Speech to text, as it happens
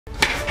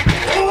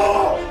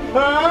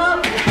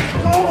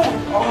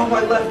Oh,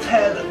 my left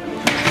head.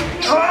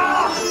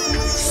 Ah,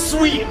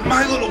 sweet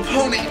My Little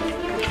Pony.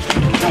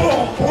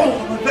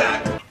 Oh, my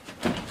back.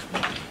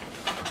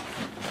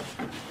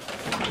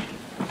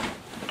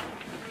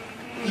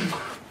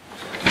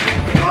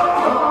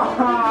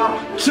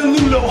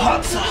 Cholula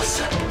hot sauce.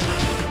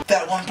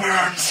 That one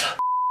burns.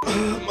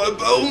 My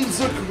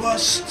bones are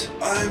crushed.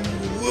 I'm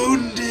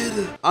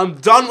wounded. I'm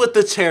done with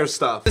the chair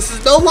stuff. This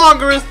is no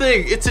longer a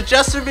thing. It's a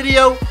Jester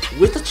video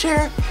with a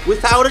chair,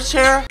 without a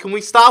chair. Can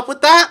we stop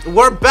with that?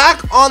 We're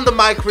back on the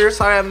My Career.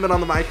 Sorry, I haven't been on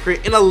the My Career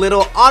in a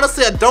little.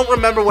 Honestly, I don't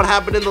remember what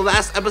happened in the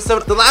last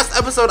episode. The last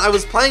episode, I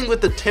was playing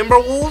with the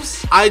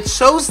Timberwolves. I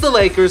chose the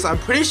Lakers. I'm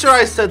pretty sure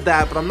I said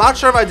that, but I'm not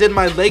sure if I did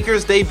my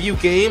Lakers debut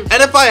game.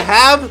 And if I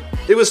have,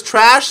 it was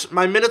trash.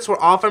 My minutes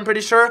were off, I'm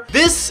pretty sure.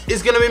 This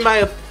is gonna be my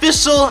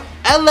official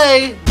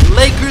LA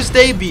Lakers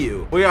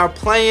debut. We are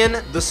playing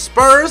the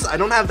Spurs. I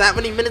don't have that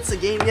many minutes a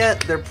game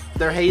yet.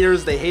 They're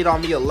haters. They hate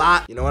on me a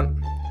lot. You know what?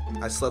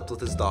 I slept with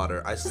his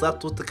daughter. I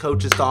slept with the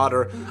coach's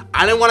daughter.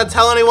 I didn't want to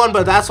tell anyone,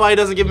 but that's why he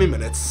doesn't give me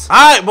minutes. All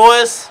right,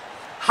 boys.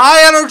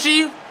 High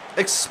energy,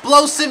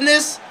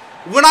 explosiveness.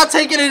 We're not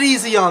taking it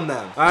easy on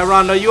them. All right,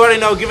 Rondo, you already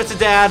know. Give it to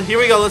Dad. Here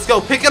we go. Let's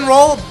go. Pick and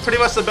roll. Pretty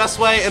much the best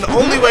way and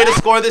only way to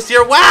score this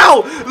year.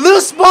 Wow!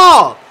 Loose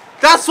ball!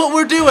 That's what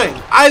we're doing.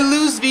 I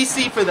lose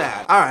VC for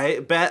that. All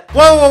right, bet.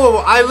 Whoa, whoa, whoa.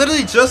 I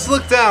literally just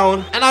looked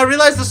down and I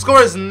realized the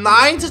score is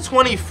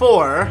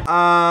 9-24.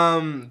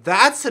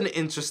 That's an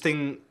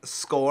interesting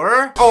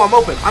score. Oh, I'm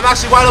open. I'm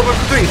actually wide open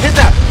for three. Hit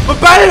that.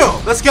 But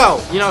bam! Let's go.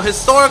 You know,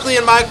 historically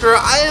in my career,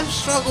 I have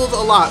struggled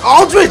a lot.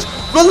 Aldridge,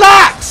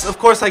 relax. Of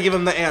course, I give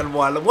him the and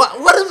one.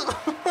 What is...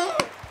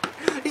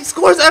 He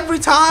scores every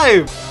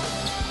time.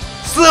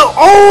 Still,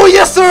 oh,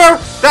 yes, sir.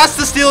 That's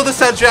the steal of the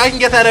century. I can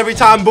get that every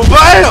time. But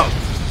bam!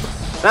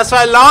 That's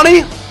right,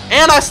 Lonnie.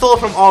 And I stole it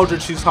from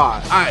Aldridge, who's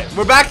hot. All right,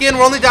 we're back in.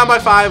 We're only down by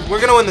 5. We're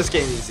going to win this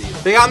game easy.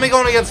 They got me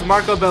going against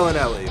Marco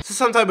Bellinelli. Is this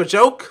some type of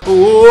joke? Whoa,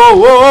 whoa,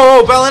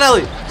 whoa, whoa,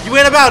 Bellinelli. You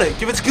ain't about it.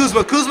 Give it to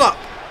Kuzma. Kuzma.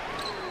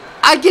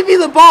 I give you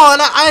the ball,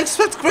 and I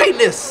expect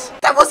greatness.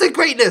 That wasn't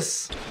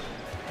greatness.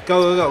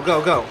 Go, go, go,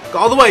 go, go. Go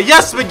all the way.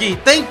 Yes, McGee.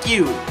 Thank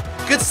you.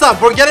 Good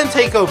stuff. We're getting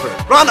takeover.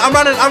 Run. I'm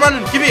running. I'm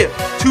running. Give me it.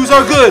 2s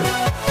are good.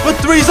 But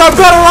 3s are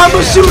better. I'm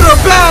a shooter.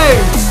 Bang.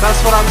 That's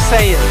what I'm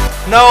saying.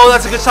 No,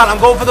 that's a good shot. I'm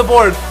going for the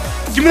board.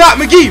 Give me that,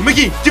 McGee.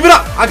 McGee, give it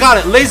up. I got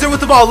it. Laser with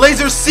the ball.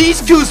 Laser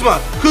sees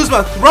Kuzma.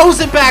 Kuzma throws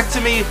it back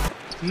to me.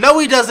 No,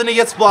 he doesn't. He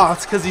gets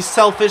blocked because he's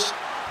selfish.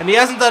 And he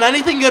hasn't done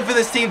anything good for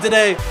this team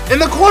today. In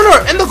the corner.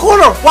 In the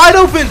corner. Wide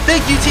open.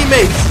 Thank you,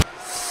 teammates.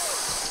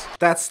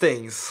 That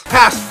stings.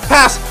 Pass.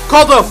 Pass.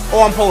 Caldwell.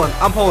 Oh, I'm pulling.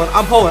 I'm pulling.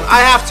 I'm pulling.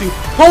 I have to.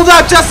 Hold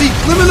up, Jesse.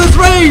 Limitless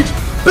rage.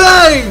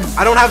 Bang!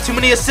 I don't have too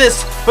many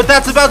assists, but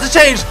that's about to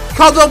change.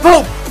 Caldwell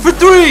Pope for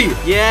 3.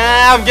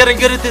 Yeah, I'm getting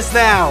good at this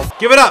now.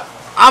 Give it up.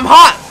 I'm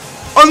hot.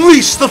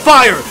 Unleash the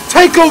fire.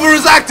 Takeover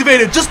is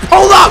activated. Just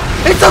pull up.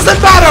 It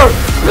doesn't matter.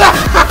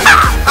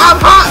 I'm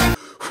hot.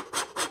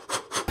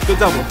 Good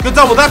double. Good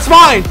double. That's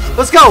mine.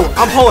 Let's go.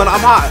 I'm pulling.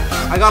 I'm hot.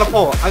 I gotta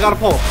pull. I gotta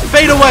pull.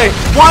 Fade away.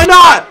 Why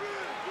not?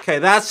 Okay,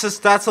 that's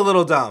a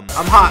little dumb.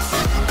 I'm hot.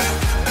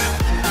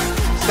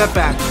 Step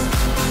back.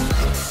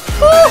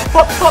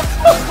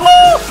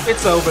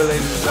 It's over,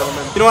 ladies and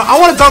gentlemen. You know what? I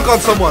want to dunk on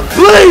someone.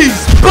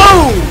 Please!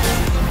 Boom!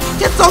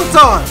 Get dunked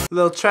on.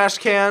 Little trash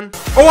can.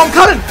 Oh, I'm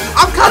cutting.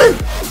 I'm cutting.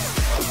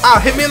 Ah,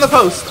 hit me in the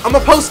post. I'm a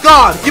post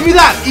god. Give me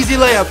that. Easy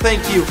layup.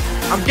 Thank you.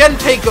 I'm getting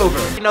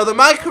takeover. You know,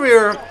 My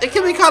Career, it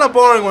can be kind of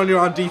boring when you're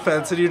on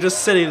defense and you're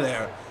just sitting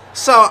there.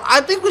 So,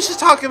 I think we should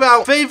talk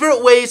about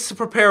favorite ways to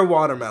prepare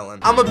watermelon.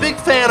 I'm a big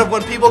fan of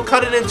when people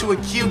cut it into a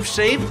cube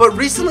shape, but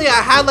recently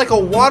I had like a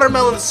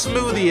watermelon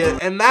smoothie,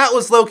 and that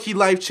was low-key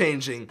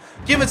life-changing.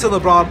 Give it to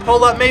LeBron.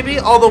 Pull up maybe,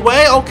 all the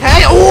way,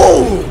 okay?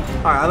 Ooh!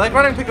 Alright, I like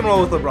running pick and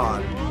roll with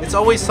LeBron. It's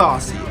always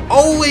saucy.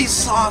 Always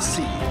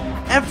saucy.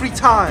 Every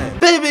time.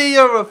 Baby,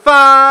 you're a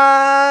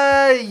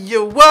firework.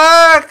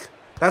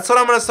 That's what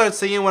I'm gonna start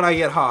singing when I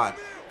get hot.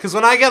 Because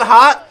when I get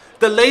hot,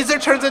 the laser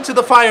turns into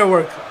the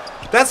firework.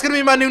 That's gonna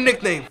be my new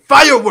nickname,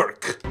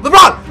 Firework.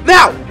 LeBron,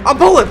 now, I'm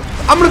pulling.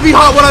 I'm gonna be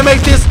hot when I make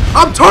this.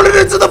 I'm turning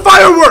into the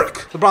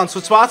firework. LeBron,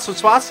 switch spots, switch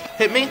spots.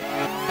 Hit me,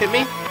 hit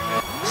me.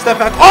 Step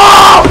back.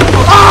 Oh!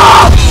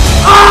 Oh!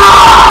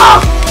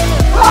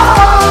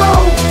 Oh!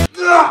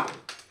 Oh!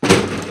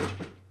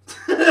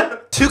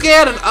 2K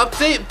had an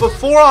update.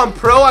 Before on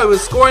Pro, I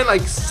was scoring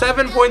like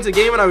 7 points a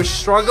game and I was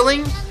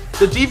struggling.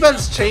 The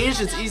defense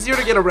changed. It's easier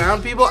to get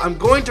around people. I'm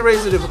going to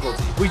raise the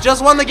difficulty. We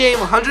just won the game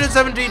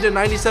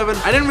 117-97.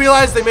 I didn't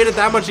realize they made it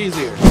that much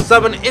easier.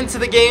 Subbing into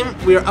the game,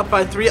 we are up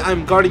by 3.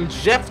 I'm guarding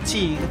Jeff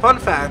Teague. Fun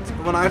fact,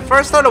 when I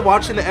first started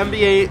watching the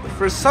NBA,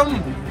 for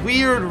some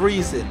weird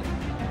reason,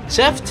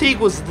 Jeff Teague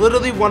was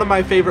literally one of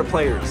my favorite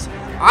players.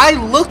 I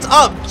looked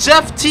up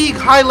Jeff Teague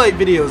highlight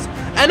videos,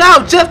 and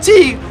now Jeff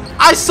Teague,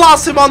 I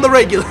sauce him on the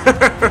regular.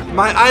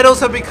 My idols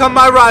have become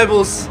my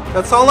rivals.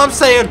 That's all I'm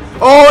saying.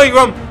 Oh,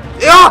 Ingram.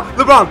 Yeah,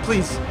 LeBron,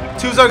 please.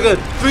 2s are good.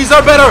 3s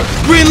are better.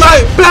 Green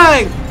light.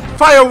 Bang.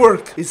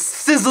 firework is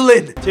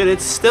sizzling. Dude,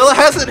 it still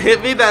hasn't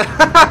hit me that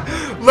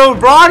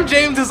LeBron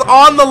James is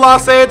on the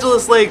Los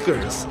Angeles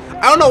Lakers.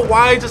 I don't know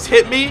why it just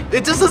hit me.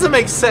 It just doesn't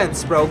make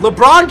sense, bro.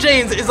 LeBron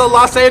James is a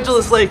Los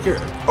Angeles Laker.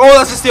 Oh,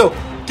 that's a steal.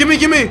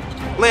 Gimme.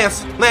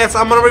 Lance,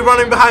 I'm gonna be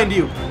running behind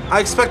you. I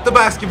expect the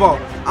basketball.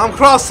 I'm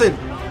crossing.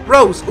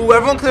 Rose. Ooh,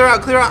 everyone clear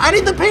out. I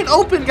need the paint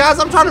open, guys.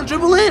 I'm trying to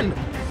dribble in.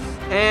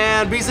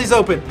 And Beasley's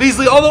open.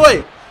 Beasley all the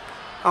way.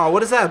 Oh,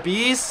 what is that,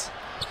 Bees?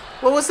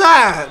 What was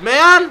that,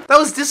 man? That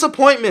was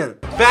disappointment.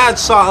 Bad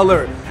shot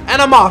alert.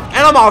 And I'm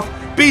off.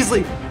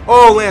 Beasley.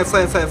 Oh, Lance.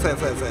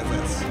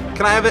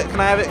 Can I have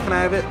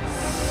it?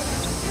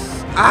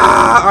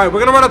 Ah, all right, we're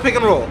gonna run a pick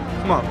and roll.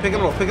 Come on, pick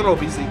and roll,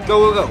 Beasley.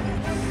 Go.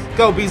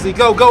 Go, Beasley,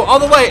 go, all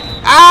the way.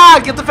 Ah,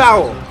 get the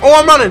foul. Oh,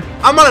 I'm running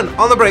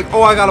on the break.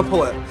 Oh, I gotta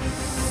pull it.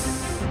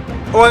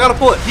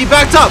 He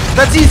backed up.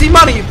 That's easy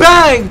money.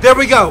 Bang, there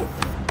we go.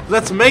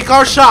 Let's make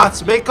our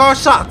shots. All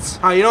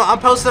right, you know what? I'm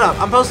posting up.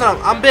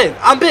 I'm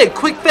big,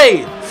 quick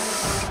fade.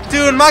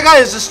 Dude, my guy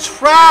is just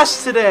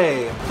trash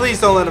today. Please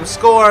don't let him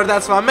score.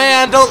 That's my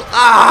man.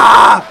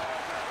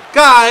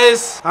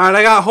 Guys, all right,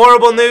 I got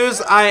horrible news.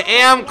 I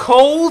am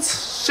cold,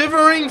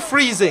 shivering,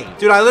 freezing.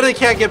 Dude, I literally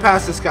can't get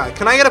past this guy.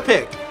 Can I get a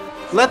pick?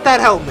 Let that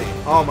help me.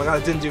 Oh my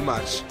God, it didn't do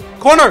much.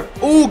 Corner.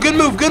 Ooh, good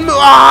move.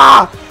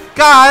 Ah,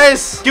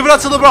 guys, give it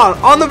up to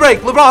LeBron. On the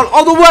break, LeBron,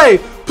 all the way.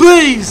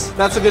 Please.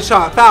 That's a good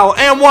shot. Foul,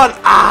 and one.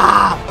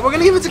 Ah, we're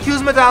gonna give it to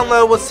Kuzma down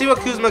low. Let's see what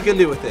Kuzma can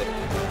do with it.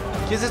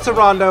 Gives it to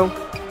Rondo.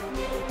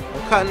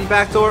 Cutting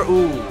backdoor.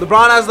 Ooh,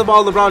 LeBron has the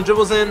ball. LeBron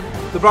dribbles in.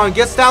 LeBron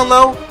gets down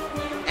low.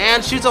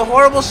 And shoots a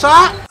horrible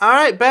shot. All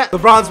right, bet.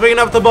 LeBron's bringing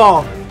up the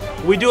ball.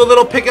 We do a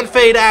little pick and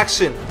fade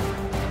action.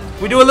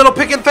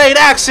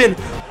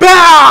 Bow!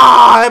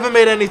 I haven't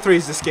made any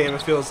threes this game,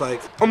 it feels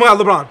like. Oh my God,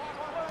 LeBron.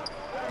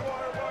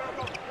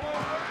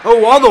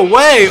 Oh, all the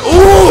way.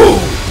 Ooh!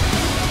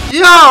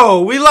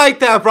 Yo, we like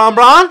that,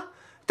 Bron.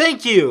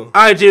 Thank you.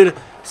 All right, dude.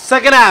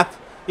 Second half.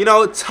 You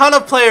know, ton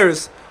of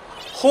players.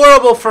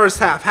 Horrible first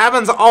half.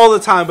 Happens all the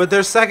time. But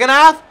their second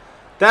half,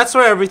 that's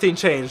where everything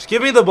changed.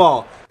 Give me the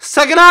ball.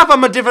 Second half,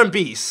 I'm a different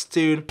beast,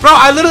 dude. Bro,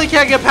 I literally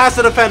can't get past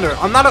the defender.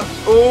 I'm gonna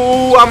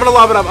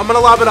lob it up.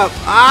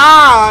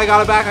 Ah, I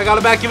got it back.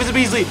 Give it to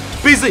Beasley.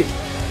 Beasley,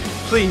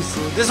 please.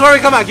 This is where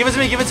we come out. Give it to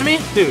me.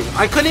 Dude,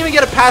 I couldn't even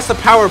get it past the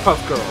Powerpuff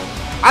Girl.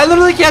 I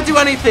literally can't do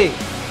anything.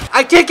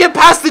 I can't get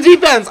past the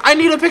defense. I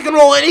need a pick and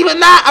roll, and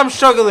even that, I'm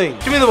struggling.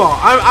 Give me the ball.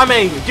 I'm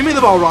angry. Give me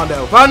the ball,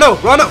 Rondo.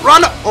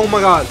 Oh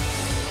my God.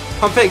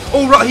 Pump fake.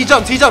 Oh, he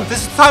jumped.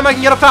 This is the time I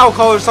can get a foul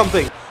call or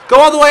something. Go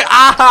all the way.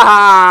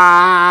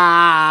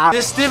 Ah!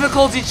 This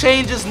difficulty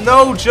change is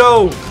no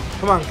joke.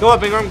 Come on, go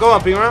up, Ingram. Go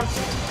up.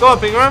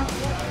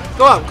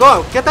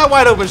 Get that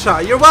wide open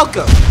shot. You're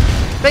welcome.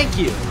 Thank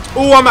you.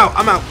 Ooh, I'm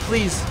out.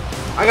 Please.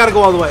 I gotta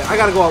go all the way.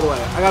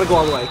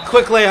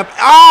 Quick layup.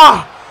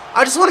 Ah!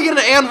 I just want to get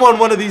an and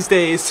one of these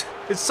days.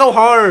 It's so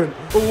hard.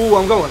 Ooh,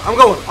 I'm going.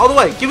 All the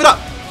way. Give it up.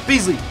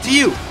 Beasley, to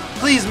you.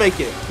 Please make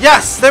it.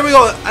 Yes, there we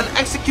go. An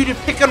executed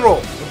pick and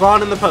roll.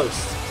 LeBron in the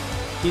post.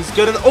 He's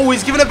good.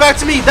 He's giving it back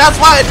to me. That's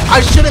why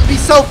I shouldn't be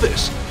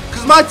selfish.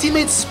 Because my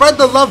teammates spread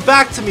the love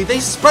back to me. They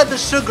spread the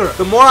sugar.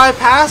 The more I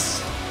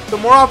pass, the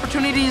more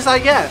opportunities I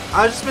get.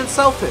 I've just been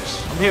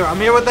selfish. I'm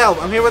here with the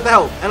help.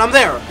 And I'm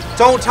there.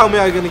 Don't tell me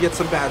I'm going to get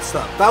some bad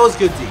stuff. That was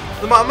good, D.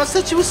 I'm going to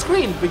set you a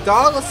screen, big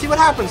dog. Let's see what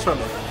happens from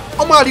it.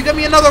 Oh my God, you got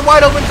me another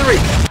wide open three.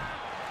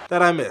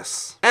 That I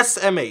miss.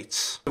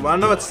 SMH. You wanna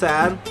know what's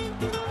sad?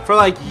 For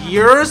like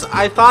years,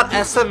 I thought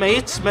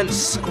SMH meant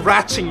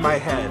scratching my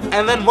head.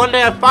 And then one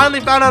day I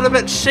finally found out it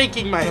meant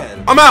shaking my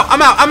head. I'm out.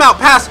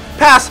 Pass.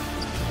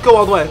 Go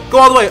all the way.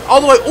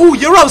 Oh,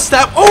 Euro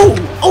step.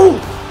 Oh,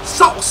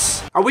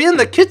 sauce. Are we in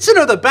the kitchen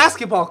or the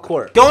basketball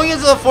court? Going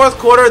into the fourth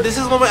quarter, this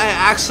is when I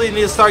actually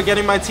need to start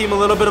getting my team a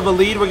little bit of a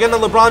lead. We're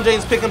getting the LeBron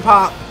James pick and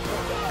pop.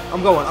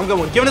 I'm going.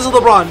 Giving it to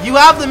LeBron. You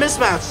have the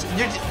mismatch.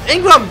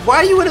 Ingram, why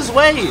are you in his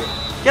way?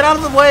 Get out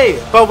of the way.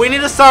 But we need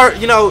to start,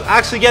 you know,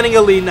 actually getting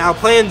a lead now.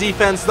 Playing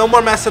defense. No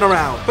more messing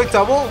around. Quick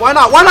double. Why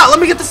not? Let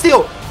me get the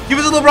steal. Give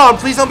it to LeBron.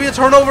 Please don't be a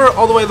turnover.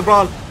 All the way,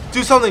 LeBron.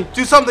 Do something.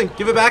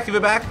 Give it back. All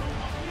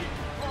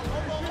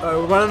right,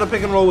 we're running a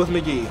pick and roll with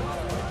McGee.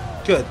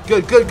 Good.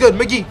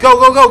 McGee,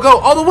 go.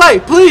 All the way,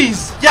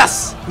 please.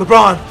 Yes.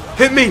 LeBron,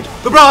 hit me.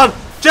 LeBron,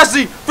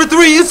 Jesse, for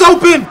three. It's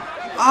open.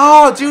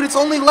 Oh, dude, it's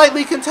only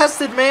lightly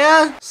contested,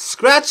 man.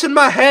 Scratching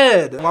my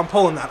head. I'm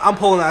pulling that.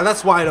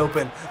 That's wide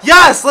open.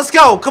 Yes, let's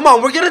go. Come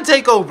on, we're gonna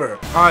take over.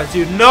 All right,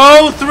 dude,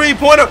 no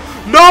three-pointer.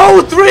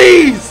 No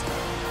threes.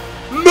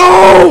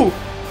 No.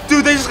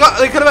 Dude, they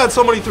could have had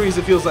so many threes,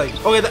 it feels like.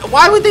 Okay,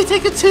 why would they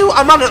take a two?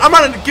 I'm running.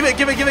 Give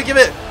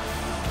it.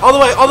 All the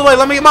way.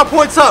 Let me get my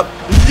points up.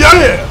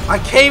 Yeah. I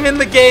came in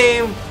the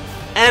game,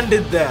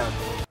 ended them.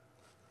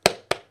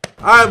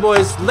 Alright,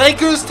 boys.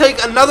 Lakers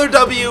take another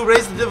W,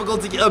 raise the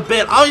difficulty a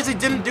bit. Obviously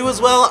didn't do as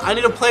well. I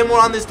need to play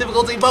more on this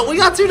difficulty, but we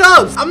got 2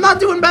 dubs. I'm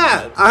not doing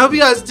bad. I hope you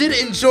guys did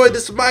enjoy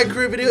this My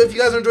Career video. If you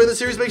guys are enjoying the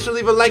series, make sure to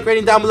leave a like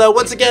rating down below.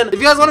 Once again, if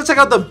you guys want to check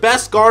out the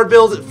best guard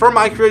build for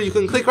My Career, you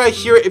can click right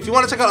here. If you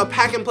want to check out a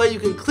pack and play, you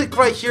can click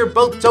right here.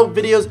 Both dope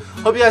videos.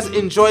 Hope you guys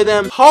enjoy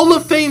them. Hall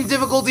of Fame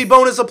difficulty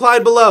bonus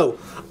applied below.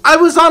 I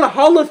was on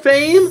Hall of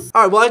Fame.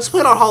 Alright, well, I just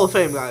played on Hall of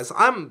Fame, guys.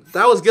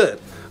 That was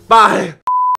good. Bye.